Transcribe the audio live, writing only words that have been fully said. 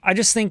I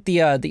just think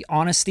the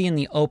honesty and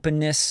the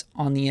openness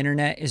on the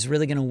internet is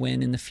really going to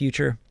win in the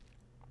future.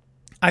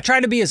 I try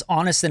to be as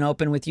honest and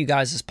open with you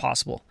guys as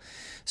possible.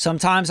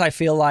 Sometimes I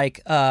feel like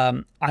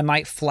I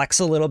might flex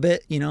a little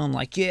bit. I'm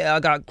like, yeah, I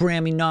got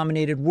Grammy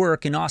nominated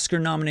work and Oscar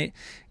nominated.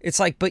 It's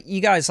like, but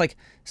you guys, like,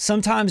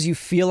 sometimes you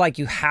feel like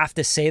you have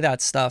to say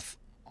that stuff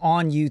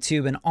on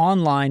YouTube and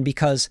online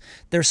because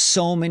there's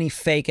so many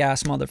fake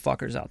ass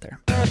motherfuckers out there.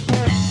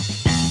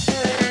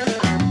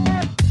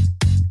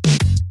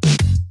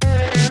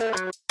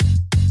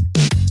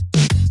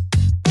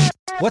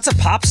 What's a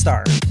pop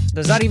star?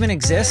 Does that even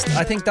exist?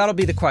 I think that'll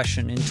be the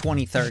question in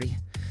 2030.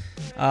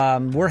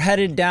 We're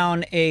headed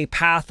down a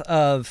path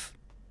of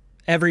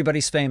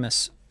everybody's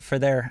famous for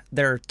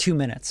their 2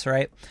 minutes,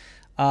 right?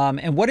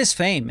 And what is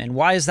fame? And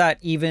why is that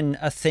even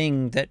a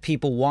thing that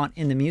people want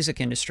in the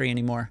music industry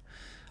anymore?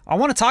 I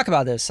want to talk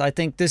about this. I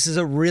think this is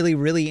a really,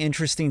 really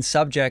interesting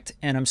subject,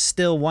 and I'm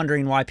still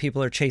wondering why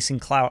people are chasing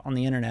clout on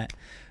the internet.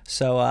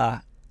 So,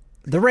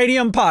 the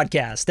Radium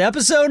Podcast,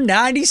 episode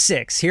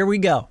 96. Here we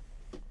go.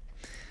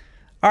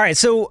 All right,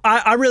 so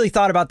I really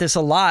thought about this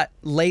a lot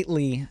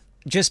lately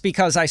just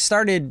because I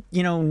started,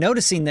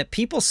 noticing that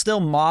people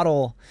still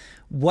model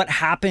what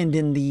happened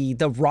in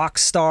the rock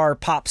star,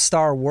 pop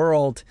star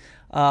world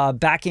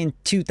back in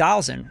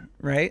 2000,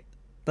 right?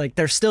 Like,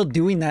 they're still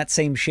doing that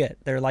same shit.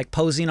 They're like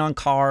posing on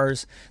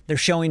cars, they're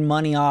showing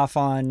money off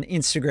on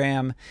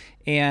Instagram,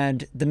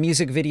 and the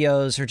music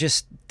videos are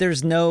just,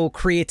 there's no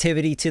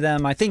creativity to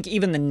them. I think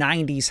even the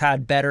 90s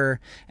had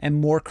better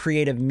and more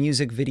creative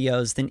music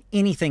videos than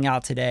anything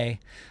out today,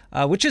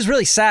 which is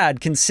really sad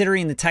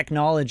considering the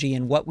technology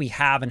and what we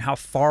have and how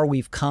far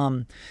we've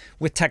come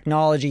with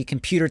technology,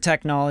 computer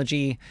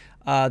technology.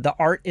 The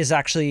art is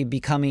actually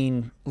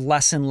becoming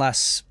less and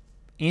less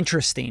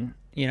interesting,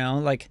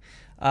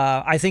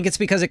 I think it's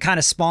because it kind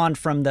of spawned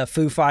from the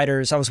Foo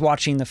Fighters. I was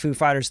watching the Foo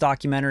Fighters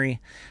documentary,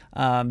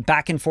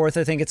 Back and Forth,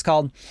 I think it's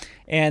called.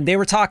 And they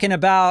were talking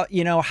about,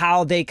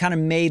 how they kind of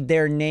made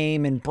their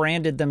name and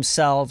branded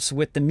themselves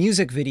with the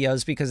music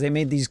videos because they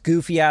made these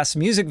goofy ass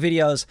music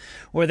videos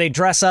where they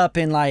dress up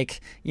in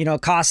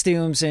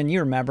costumes. And you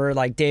remember,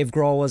 like, Dave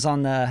Grohl was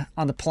on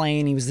the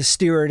plane. He was the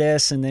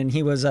stewardess, and then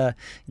he was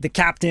the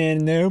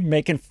captain,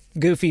 making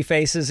goofy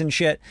faces and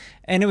shit.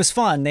 And it was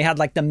fun. They had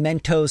like the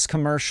Mentos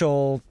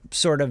commercial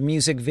sort of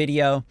music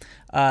video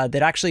that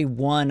actually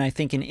won, I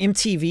think, an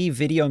MTV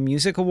Video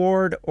Music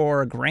Award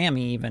or a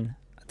Grammy even.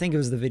 I think it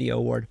was the Video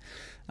Award.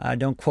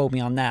 Don't quote me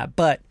on that.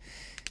 But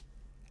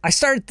I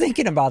started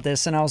thinking about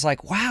this and I was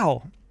like,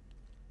 wow,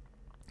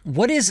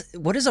 what is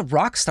a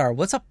rock star?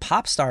 What's a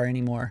pop star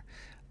anymore?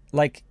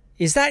 Like,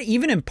 is that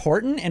even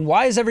important? And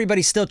why is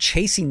everybody still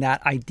chasing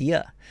that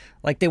idea?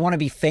 Like, they want to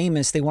be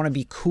famous. They want to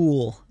be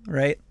cool,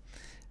 right?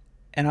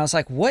 And I was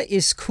like, what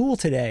is cool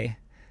today?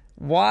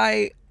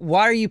 Why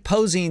are you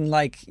posing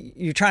like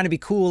you're trying to be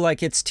cool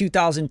like it's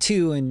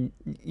 2002 and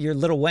you're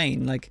Lil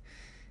Wayne? Like,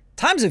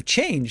 times have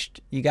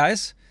changed, you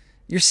guys.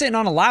 You're sitting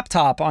on a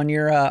laptop on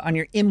your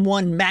M1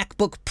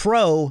 MacBook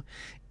Pro,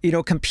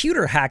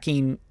 computer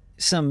hacking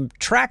some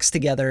tracks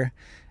together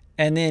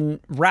and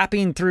then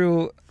rapping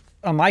through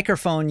a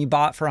microphone you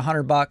bought for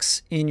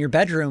 $100 in your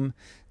bedroom.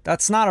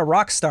 That's not a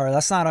rock star.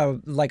 That's not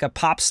a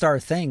pop star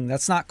thing.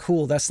 That's not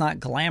cool. That's not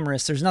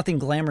glamorous. There's nothing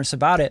glamorous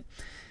about it.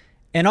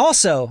 And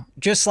also,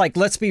 just like,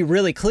 let's be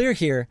really clear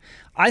here.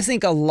 I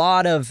think a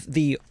lot of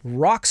the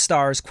rock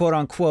stars, quote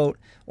unquote,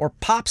 or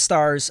pop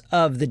stars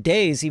of the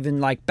days, even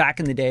like back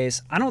in the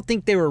days, I don't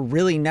think they were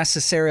really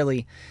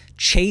necessarily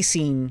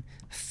chasing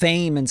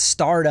fame and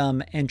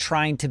stardom and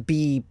trying to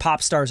be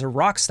pop stars or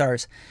rock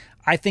stars.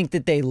 I think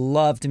that they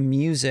loved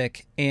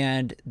music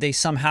and they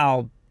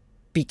somehow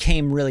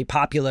became really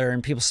popular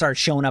and people started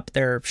showing up at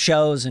their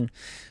shows and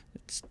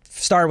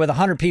started with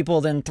 100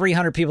 people, then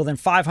 300 people, then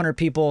 500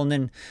 people. And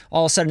then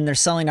all of a sudden they're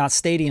selling out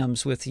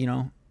stadiums with,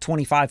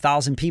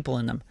 25,000 people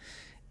in them.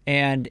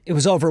 And it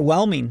was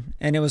overwhelming.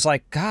 And it was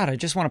like, God, I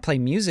just want to play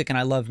music and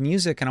I love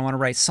music and I want to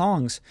write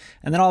songs.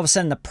 And then all of a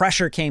sudden the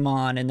pressure came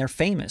on and they're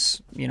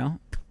famous,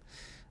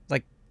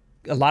 like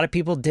a lot of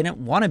people didn't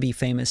want to be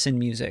famous in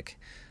music.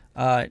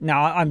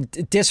 Now I'm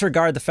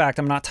disregard the fact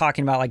I'm not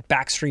talking about like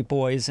Backstreet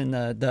Boys and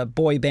the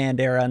boy band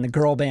era and the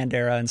girl band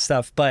era and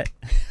stuff, but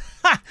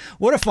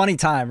what a funny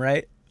time,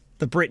 right?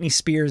 The Britney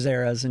Spears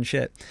eras and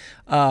shit.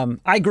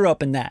 I grew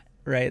up in that,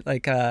 right?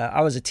 Like,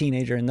 I was a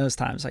teenager in those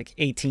times, like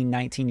 18,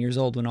 19 years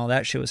old when all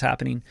that shit was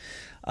happening.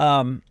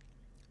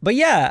 But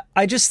yeah,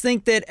 I just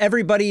think that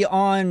everybody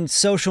on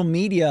social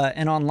media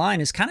and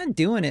online is kind of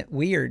doing it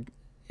weird.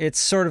 It's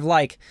sort of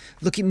like,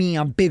 look at me,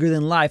 I'm bigger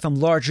than life, I'm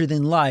larger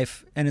than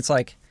life. And it's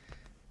like,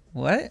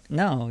 what?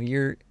 No,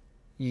 you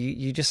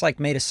just like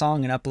made a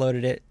song and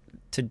uploaded it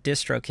to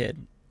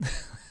DistroKid.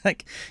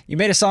 Like, you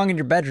made a song in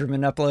your bedroom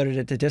and uploaded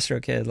it to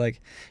DistroKid.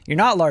 Like, you're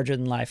not larger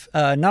than life.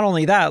 Not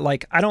only that,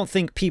 like, I don't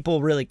think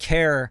people really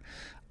care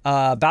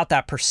about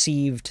that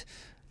perceived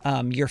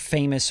you're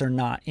famous or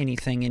not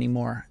anything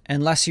anymore,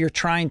 unless you're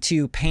trying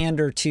to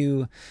pander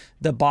to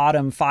the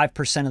bottom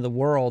 5% of the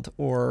world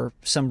or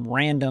some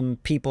random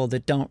people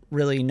that don't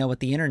really know what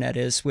the internet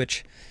is,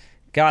 which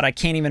God, I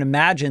can't even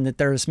imagine that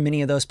there's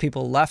many of those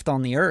people left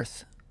on the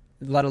earth,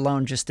 let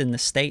alone just in the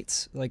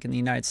States, like in the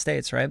United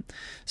States, right?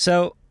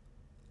 So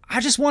I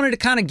just wanted to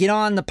kind of get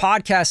on the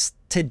podcast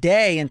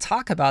today and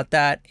talk about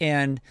that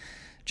and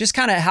just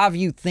kind of have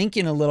you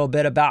thinking a little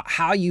bit about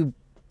how you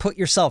put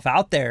yourself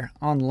out there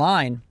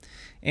online.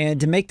 And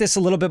to make this a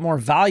little bit more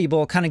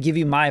valuable, kind of give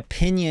you my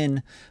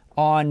opinion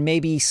on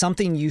maybe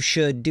something you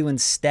should do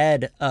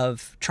instead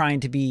of trying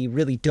to be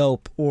really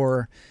dope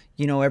or,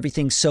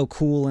 everything's so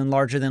cool and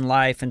larger than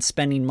life and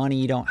spending money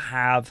you don't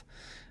have.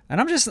 And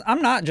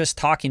I'm not just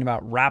talking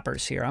about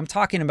rappers here. I'm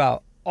talking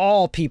about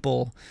all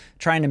people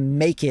trying to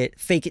make it,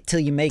 fake it till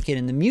you make it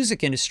in the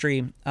music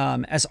industry,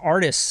 as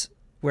artists,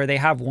 where they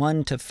have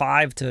 1 to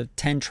 5 to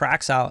 10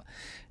 tracks out,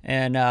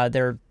 and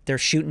they're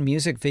shooting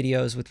music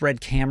videos with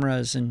red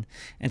cameras and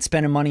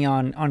spending money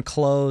on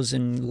clothes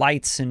and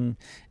lights and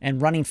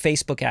running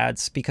Facebook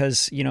ads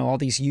because all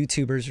these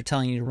YouTubers are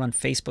telling you to run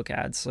Facebook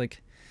ads.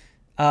 Like,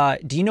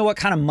 do you know what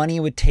kind of money it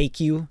would take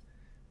you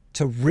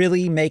to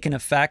really make an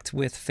effect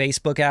with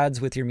Facebook ads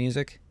with your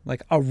music?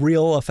 Like a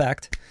real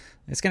effect.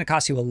 It's going to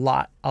cost you a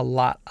lot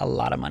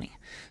of money.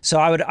 So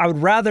I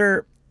would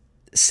rather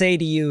say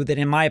to you that,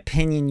 in my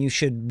opinion, you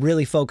should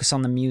really focus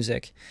on the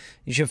music.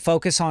 You should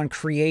focus on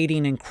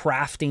creating and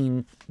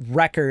crafting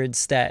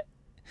records that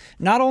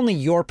not only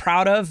you're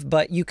proud of,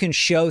 but you can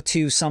show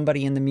to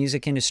somebody in the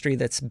music industry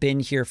that's been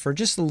here for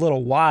just a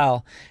little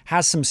while,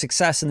 has some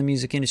success in the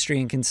music industry,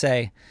 and can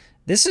say,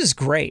 this is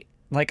great.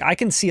 Like, I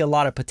can see a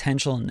lot of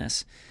potential in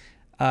this.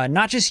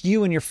 Not just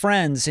you and your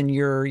friends and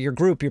your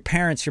group, your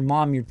parents, your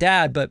mom, your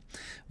dad, but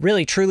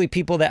really, truly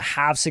people that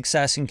have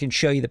success and can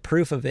show you the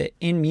proof of it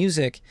in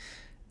music,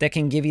 that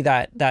can give you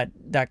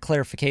that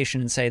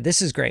clarification and say,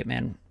 this is great,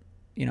 man.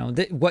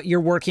 What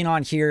you're working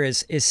on here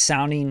is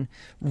sounding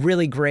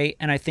really great.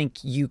 And I think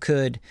you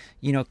could,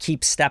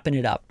 keep stepping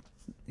it up.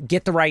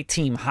 Get the right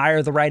team,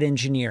 hire the right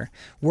engineer,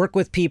 work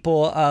with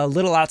people a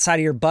little outside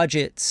of your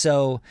budget.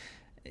 So,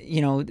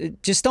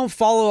 just don't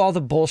follow all the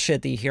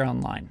bullshit that you hear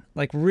online.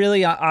 Like,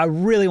 really, I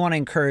really want to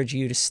encourage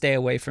you to stay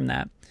away from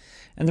that.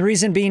 And the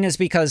reason being is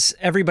because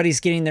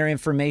everybody's getting their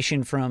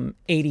information from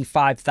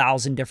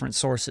 85,000 different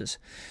sources.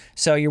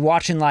 So you're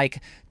watching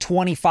like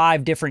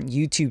 25 different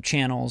YouTube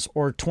channels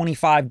or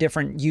 25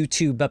 different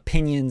YouTube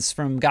opinions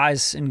from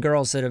guys and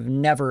girls that have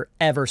never,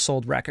 ever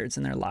sold records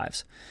in their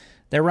lives.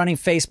 They're running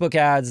Facebook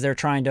ads. They're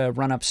trying to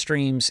run up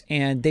streams,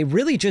 and they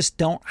really just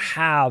don't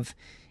have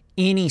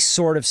any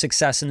sort of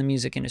success in the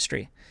music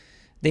industry.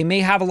 They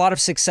may have a lot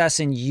of success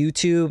in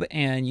YouTube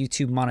and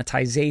YouTube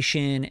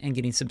monetization and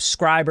getting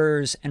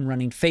subscribers and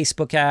running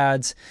Facebook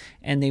ads,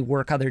 and they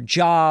work other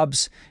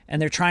jobs,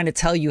 and they're trying to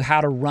tell you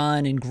how to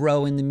run and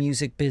grow in the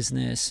music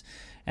business.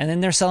 And then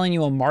they're selling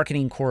you a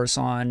marketing course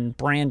on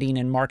branding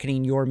and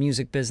marketing your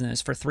music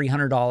business for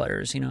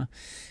 $300,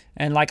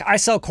 And like, I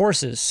sell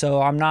courses,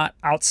 so I'm not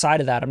outside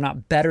of that. I'm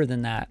not better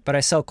than that, but I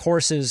sell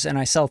courses and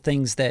I sell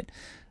things that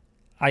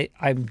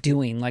I'm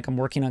doing. Like, I'm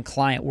working on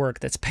client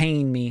work that's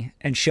paying me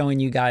and showing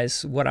you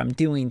guys what I'm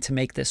doing to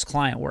make this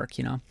client work,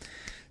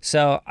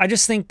 So I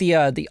just think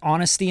the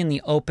honesty and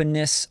the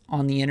openness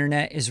on the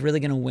internet is really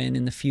going to win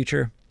in the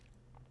future.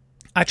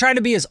 I try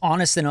to be as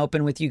honest and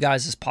open with you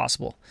guys as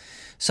possible.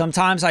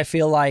 Sometimes I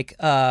feel like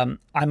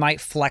I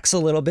might flex a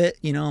little bit,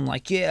 I'm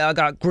like, yeah, I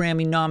got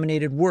Grammy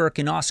nominated work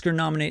and Oscar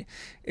nominated.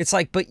 It's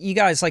like, but you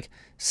guys, like,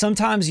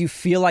 sometimes you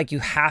feel like you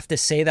have to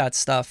say that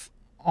stuff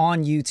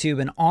on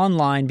YouTube and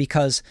online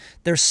because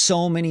there's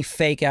so many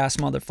fake ass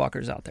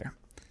motherfuckers out there.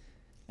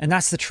 And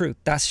that's the truth.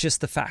 That's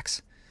just the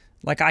facts.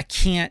 Like, I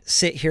can't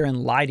sit here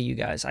and lie to you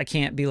guys. I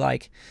can't be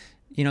like,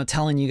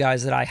 telling you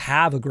guys that I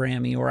have a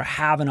Grammy or I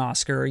have an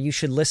Oscar or you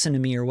should listen to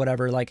me or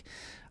whatever. Like,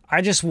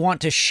 I just want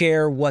to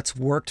share what's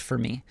worked for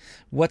me,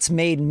 what's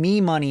made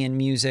me money in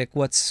music,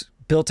 what's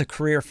built a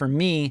career for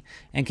me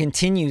and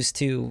continues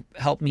to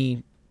help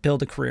me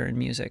build a career in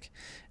music.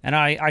 And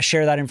I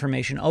share that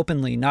information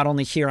openly, not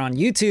only here on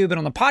YouTube and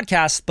on the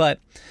podcast, but,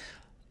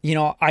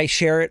 I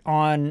share it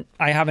I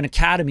have an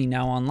academy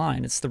now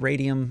online. It's the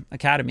Radium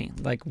Academy.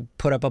 Like,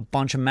 put up a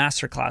bunch of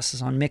master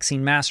classes on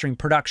mixing, mastering,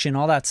 production,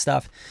 all that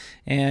stuff.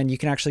 And you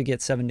can actually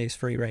get 7 days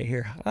free right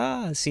here.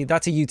 See,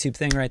 that's a YouTube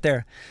thing right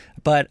there.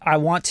 But I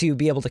want to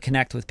be able to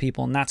connect with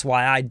people, and that's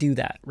why I do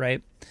that,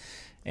 right?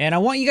 And I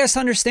want you guys to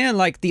understand,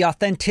 like, the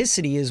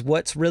authenticity is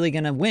what's really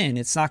going to win.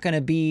 It's not going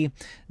to be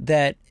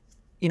that,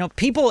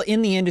 people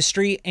in the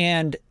industry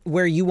and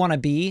where you want to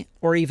be,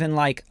 or even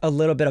like a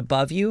little bit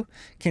above you,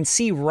 can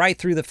see right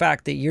through the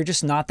fact that you're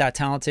just not that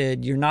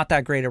talented. You're not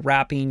that great at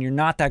rapping. You're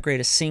not that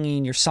great at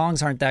singing. Your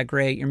songs aren't that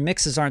great. Your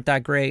mixes aren't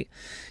that great.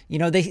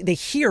 They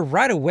hear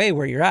right away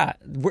where you're at.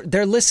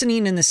 They're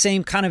listening in the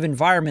same kind of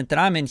environment that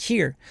I'm in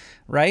here,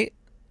 right?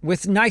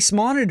 With nice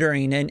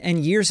monitoring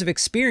and years of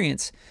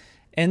experience.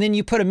 And then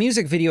you put a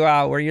music video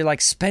out where you're like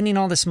spending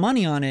all this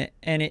money on it,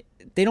 and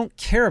they don't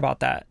care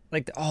about that.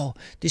 Like, oh,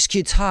 this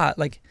kid's hot.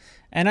 Like,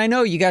 and I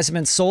know you guys have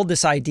been sold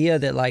this idea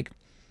that like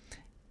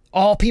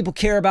all people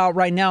care about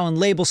right now and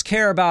labels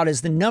care about is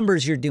the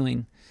numbers you're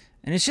doing.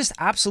 And it's just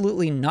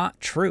absolutely not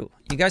true.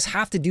 You guys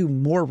have to do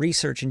more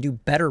research and do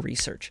better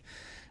research.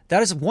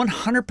 That is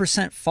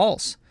 100%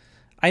 false.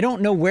 I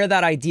don't know where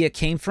that idea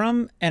came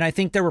from, and I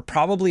think there were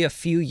probably a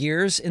few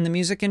years in the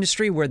music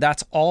industry where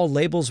that's all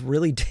labels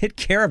really did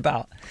care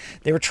about.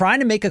 They were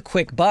trying to make a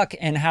quick buck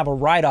and have a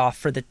write-off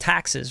for the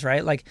taxes,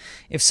 right? Like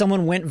if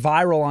someone went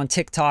viral on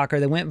TikTok or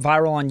they went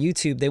viral on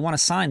YouTube, they want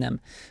to sign them.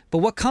 But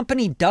what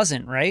company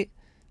doesn't, right?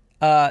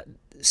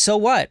 So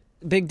what?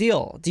 Big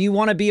deal. Do you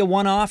want to be a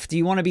one-off? Do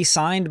you want to be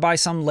signed by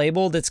some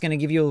label that's going to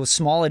give you a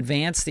small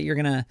advance that you're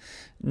going to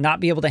not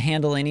be able to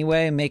handle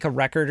anyway, make a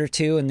record or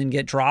two and then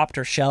get dropped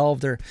or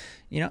shelved or,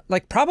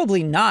 like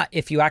probably not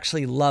if you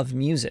actually love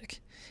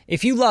music.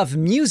 If you love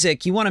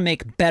music, you want to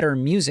make better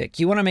music.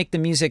 You want to make the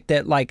music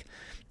that like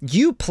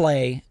you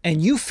play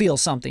and you feel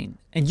something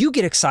and you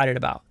get excited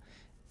about.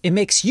 It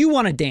makes you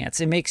want to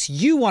dance. It makes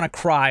you want to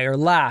cry or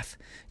laugh.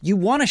 You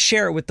want to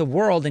share it with the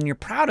world and you're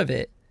proud of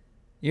it.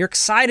 You're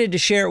excited to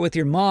share it with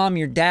your mom,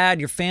 your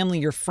dad, your family,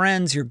 your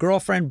friends, your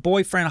girlfriend,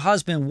 boyfriend,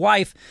 husband,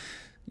 wife,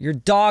 your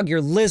dog,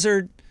 your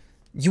lizard.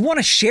 You want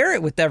to share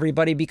it with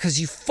everybody because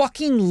you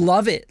fucking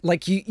love it.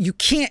 Like you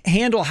can't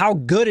handle how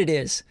good it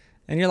is.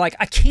 And you're like,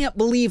 I can't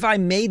believe I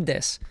made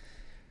this.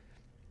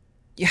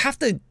 You have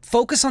to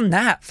focus on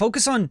that.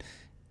 Focus on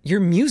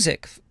your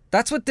music.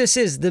 That's what this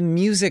is, the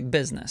music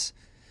business.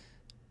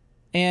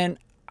 And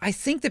I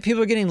think that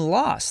people are getting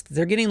lost.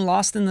 They're getting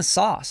lost in the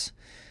sauce.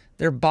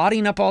 They're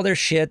bottling up all their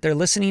shit. They're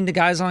listening to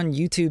guys on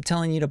YouTube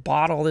telling you to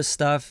bot all this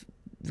stuff.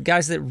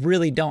 Guys that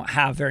really don't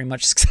have very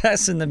much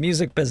success in the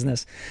music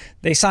business.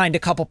 They signed a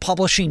couple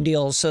publishing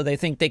deals so they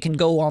think they can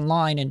go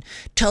online and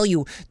tell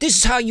you, this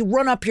is how you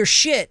run up your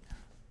shit.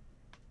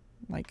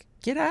 Like,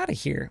 get out of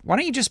here. Why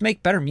don't you just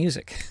make better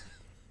music?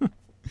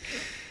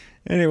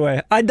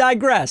 Anyway, I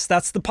digress.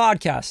 That's the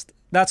podcast.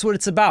 That's what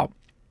it's about.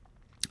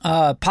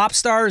 Pop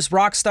stars,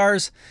 rock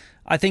stars.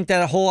 I think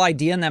that whole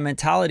idea and that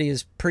mentality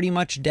is pretty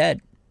much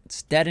dead.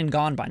 It's dead and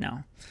gone by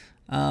now.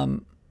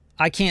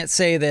 I can't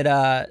say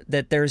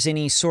that there's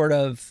any sort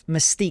of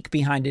mystique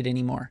behind it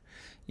anymore.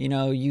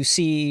 You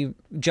see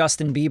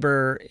Justin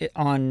Bieber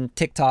on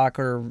TikTok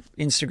or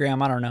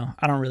Instagram. I don't know.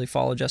 I don't really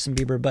follow Justin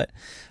Bieber, but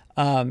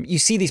you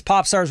see these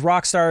pop stars,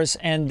 rock stars,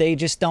 and they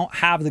just don't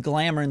have the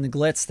glamour and the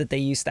glitz that they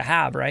used to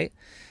have, right?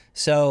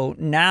 So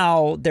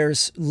now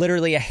there's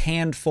literally a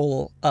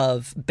handful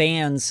of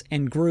bands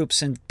and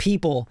groups and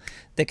people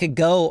that could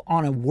go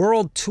on a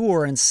world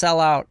tour and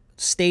sell out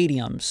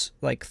stadiums,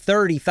 like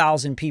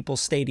 30,000 people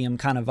stadium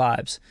kind of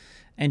vibes,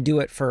 and do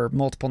it for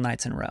multiple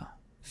nights in a row.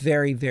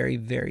 Very, very,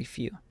 very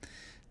few.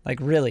 Like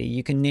really,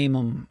 you can name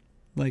them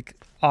like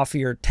off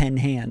your 10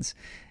 hands.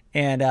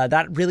 And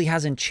that really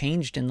hasn't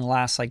changed in the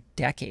last like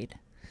decade.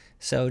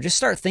 So just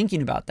start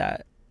thinking about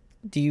that.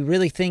 Do you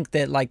really think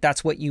that like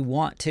that's what you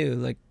want too?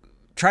 Like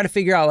try to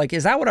figure out like,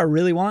 is that what I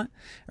really want?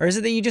 Or is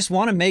it that you just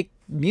want to make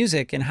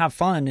music and have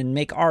fun and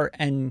make art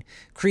and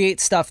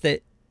create stuff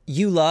that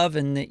you love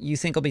and that you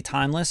think will be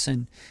timeless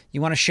and you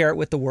want to share it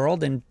with the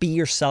world and be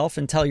yourself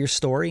and tell your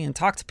story and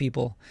talk to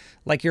people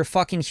like you're a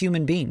fucking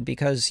human being,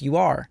 because you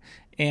are.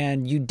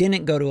 And you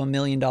didn't go to $1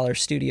 million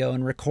studio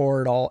and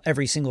record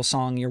every single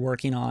song you're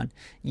working on.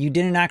 You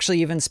didn't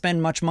actually even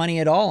spend much money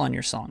at all on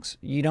your songs.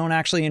 You don't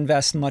actually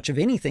invest much of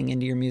anything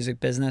into your music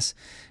business.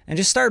 And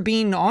just start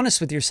being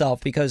honest with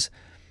yourself, because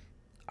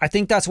I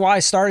think that's why I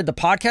started the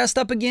podcast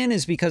up again,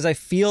 is because I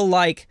feel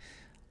like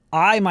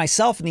I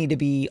myself need to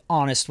be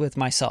honest with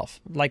myself.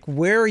 Like,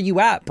 where are you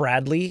at,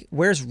 Bradley?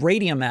 Where's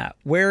Radium at?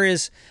 Where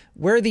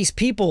are these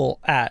people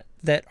at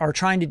that are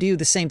trying to do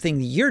the same thing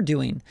that you're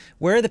doing?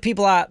 Where are the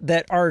people at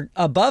that are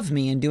above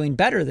me and doing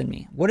better than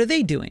me? What are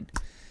they doing?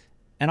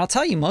 And I'll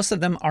tell you, most of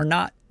them are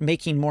not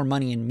making more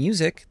money in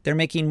music. They're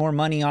making more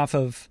money off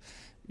of,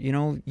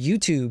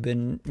 YouTube,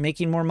 and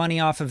making more money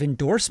off of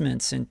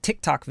endorsements and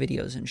TikTok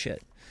videos and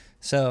shit.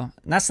 So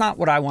that's not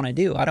what I want to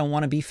do. I don't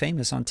want to be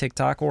famous on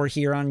TikTok or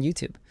here on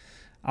YouTube.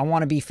 I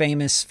want to be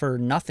famous for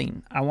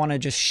nothing. I want to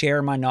just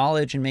share my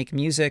knowledge and make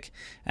music.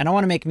 And I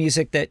want to make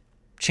music that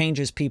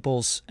changes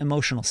people's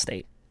emotional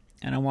state.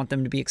 And I want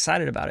them to be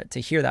excited about it, to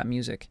hear that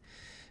music.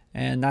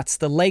 And that's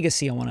the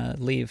legacy I want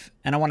to leave.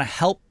 And I want to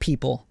help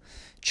people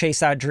chase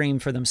that dream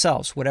for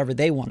themselves, whatever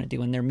they want to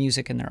do in their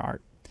music and their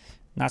art.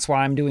 And that's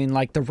why I'm doing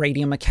like the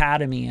Radium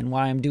Academy, and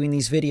why I'm doing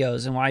these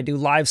videos, and why I do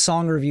live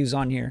song reviews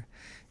on here.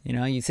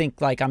 You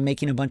think like I'm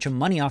making a bunch of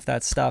money off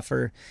that stuff,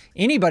 or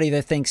anybody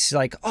that thinks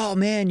like, oh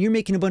man, you're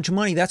making a bunch of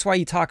money, that's why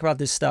you talk about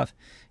this stuff.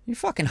 You're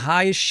fucking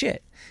high as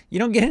shit. You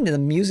don't get into the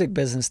music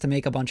business to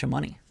make a bunch of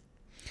money.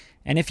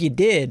 And if you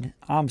did,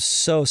 I'm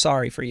so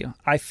sorry for you.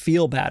 I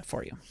feel bad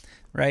for you,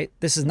 right?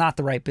 This is not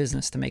the right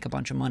business to make a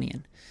bunch of money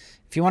in.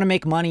 If you want to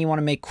make money, you want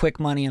to make quick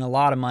money and a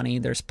lot of money,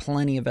 there's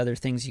plenty of other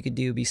things you could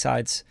do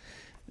besides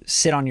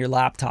sit on your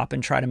laptop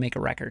and try to make a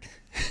record.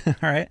 All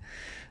right?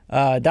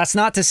 That's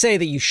not to say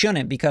that you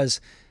shouldn't, because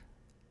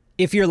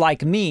if you're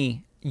like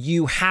me,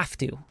 you have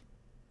to.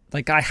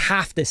 Like, I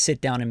have to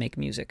sit down and make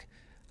music.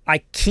 I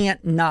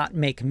can't not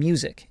make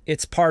music.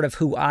 It's part of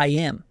who I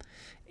am.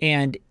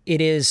 And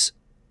it is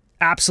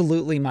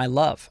absolutely my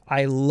love.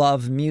 I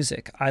love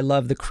music. I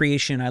love the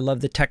creation. I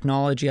love the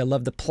technology. I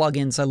love the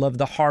plugins. I love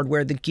the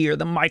hardware, the gear,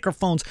 the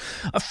microphones.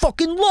 I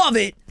fucking love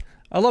it.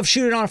 I love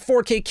shooting on a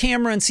 4K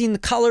camera and seeing the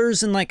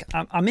colors, and like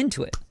I'm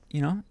into it.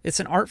 You know, it's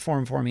an art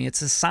form for me.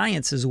 It's a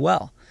science as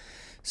well.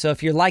 So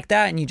if you're like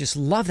that and you just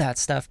love that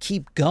stuff,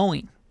 keep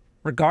going,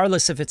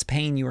 regardless if it's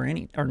paying you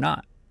or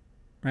not,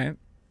 right?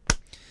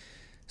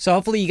 So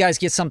hopefully you guys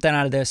get something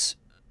out of this.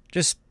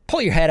 Just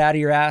pull your head out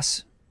of your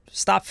ass.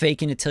 Stop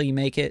faking it till you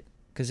make it.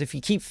 Because if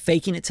you keep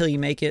faking it till you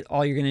make it,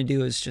 all you're going to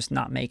do is just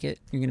not make it.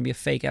 You're going to be a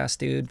fake-ass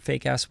dude,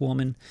 fake-ass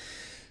woman,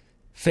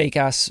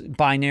 fake-ass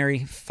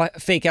binary,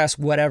 fake-ass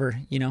whatever,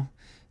 you know?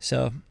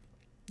 So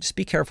just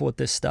be careful with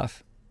this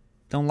stuff.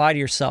 Don't lie to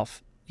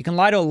yourself. You can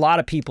lie to a lot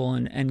of people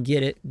and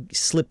get it,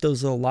 slip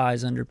those little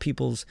lies under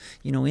people's,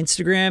 you know,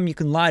 Instagram, you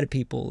can lie to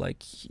people.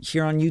 Like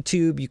here on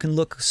YouTube, you can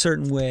look a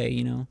certain way,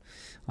 you know.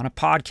 On a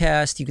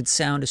podcast, you can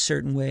sound a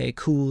certain way,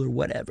 cool or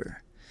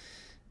whatever.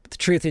 But the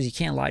truth is you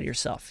can't lie to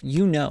yourself.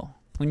 You know,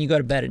 when you go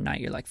to bed at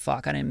night, you're like,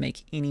 fuck, I didn't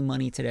make any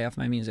money today off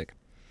my music.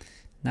 And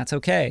that's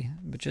okay,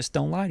 but just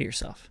don't lie to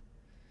yourself.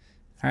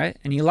 All right?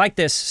 And you like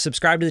this,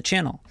 subscribe to the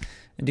channel.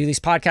 And do these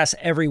podcasts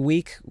every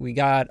week. We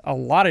got a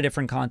lot of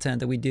different content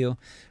that we do.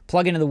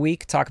 Plugin of the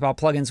week, talk about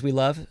plugins we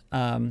love.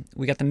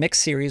 We got the mix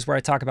series where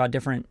I talk about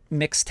different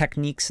mix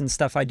techniques and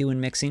stuff I do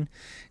in mixing,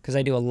 because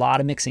I do a lot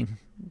of mixing.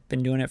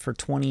 Been doing it for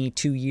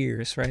 22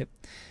 years, right?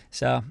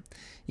 So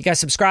you guys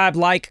subscribe,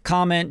 like,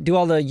 comment, do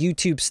all the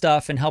YouTube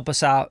stuff and help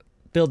us out,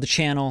 build the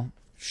channel,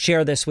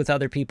 share this with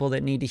other people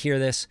that need to hear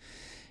this,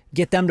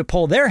 get them to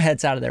pull their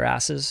heads out of their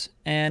asses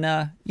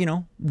and, you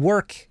know,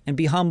 work and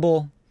be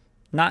humble.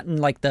 Not in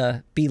like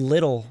the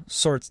belittle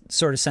sort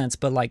of sense,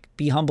 but like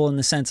be humble in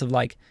the sense of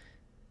like,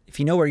 if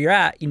you know where you're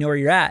at, you know where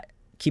you're at.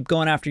 Keep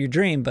going after your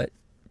dream, but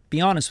be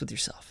honest with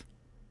yourself.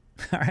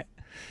 All right.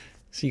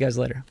 See you guys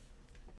later.